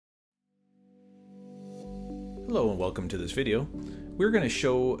Hello and welcome to this video. We're going to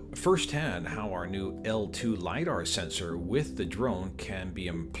show firsthand how our new L2 LiDAR sensor with the drone can be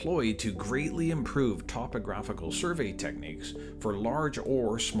employed to greatly improve topographical survey techniques for large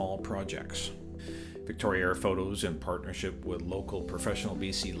or small projects. Victoria Air Photos, in partnership with local professional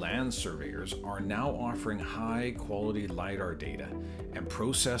BC land surveyors, are now offering high-quality LiDAR data and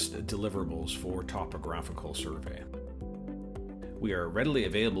processed deliverables for topographical survey. We are readily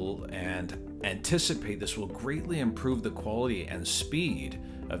available and anticipate this will greatly improve the quality and speed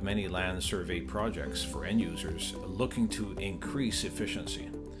of many land survey projects for end users looking to increase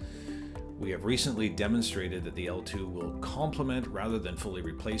efficiency. We have recently demonstrated that the L2 will complement rather than fully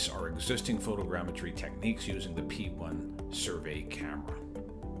replace our existing photogrammetry techniques using the P1 survey camera.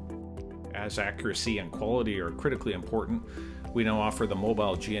 As accuracy and quality are critically important, we now offer the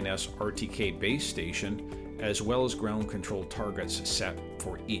mobile GNS RTK base station as well as ground control targets set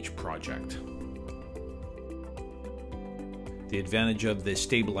for each project. The advantage of the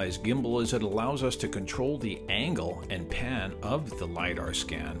stabilized gimbal is it allows us to control the angle and pan of the LiDAR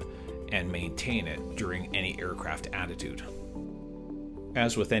scan and maintain it during any aircraft attitude.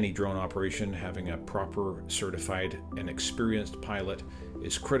 As with any drone operation, having a proper, certified, and experienced pilot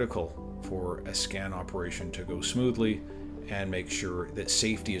is critical for a scan operation to go smoothly and make sure that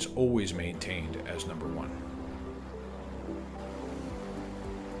safety is always maintained as number one.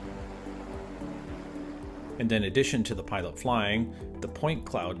 And in addition to the pilot flying, the point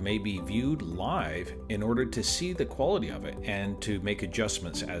cloud may be viewed live in order to see the quality of it and to make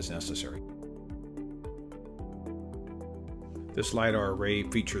adjustments as necessary. This LiDAR array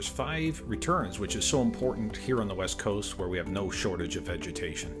features 5 returns, which is so important here on the West Coast where we have no shortage of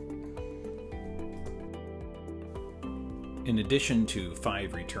vegetation. In addition to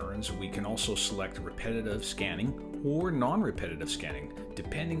 5 returns, we can also select repetitive scanning or non-repetitive scanning,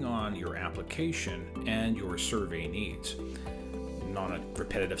 depending on your application and your survey needs.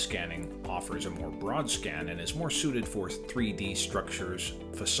 Non-repetitive scanning offers a more broad scan and is more suited for 3D structures,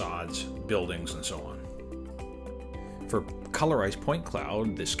 facades, buildings, and so on. For colorized point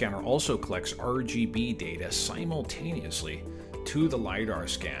cloud, the scanner also collects RGB data simultaneously to the LiDAR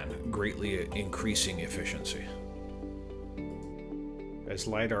scan, greatly increasing efficiency. As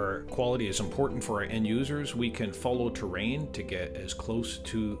LiDAR quality is important for our end users, we can follow terrain to get as close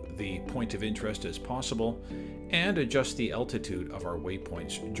to the point of interest as possible and adjust the altitude of our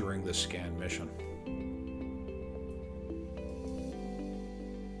waypoints during the scan mission.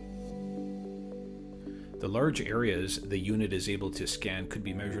 The large areas the unit is able to scan could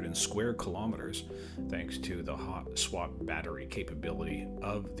be measured in square kilometers thanks to the hot swap battery capability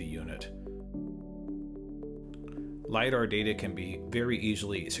of the unit. LiDAR data can be very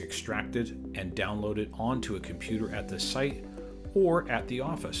easily extracted and downloaded onto a computer at the site or at the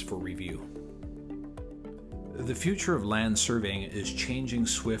office for review. The future of land surveying is changing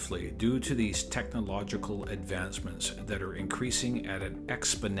swiftly due to these technological advancements that are increasing at an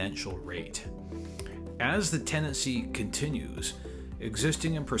exponential rate. As the tendency continues,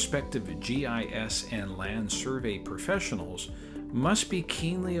 existing and prospective GIS and land survey professionals must be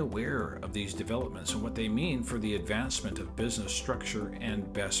keenly aware of these developments and what they mean for the advancement of business structure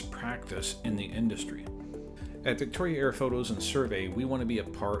and best practice in the industry. At Victoria Air Photos and Survey, we want to be a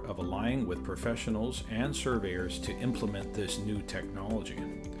part of aligning with professionals and surveyors to implement this new technology.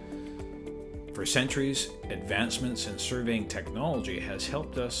 For centuries, advancements in surveying technology has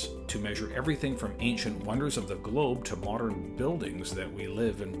helped us to measure everything from ancient wonders of the globe to modern buildings that we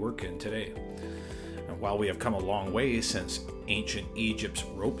live and work in today. And while we have come a long way since ancient Egypt's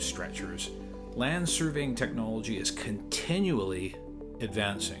rope stretchers, land surveying technology is continually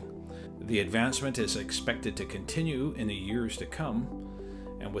advancing. The advancement is expected to continue in the years to come,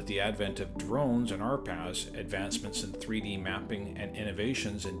 and with the advent of drones and RPAS, advancements in 3D mapping and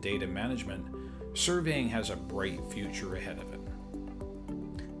innovations in data management, surveying has a bright future ahead of it.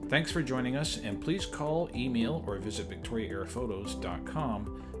 Thanks for joining us, and please call, email, or visit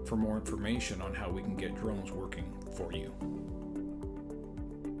victoriaairphotos.com for more information on how we can get drones working for you.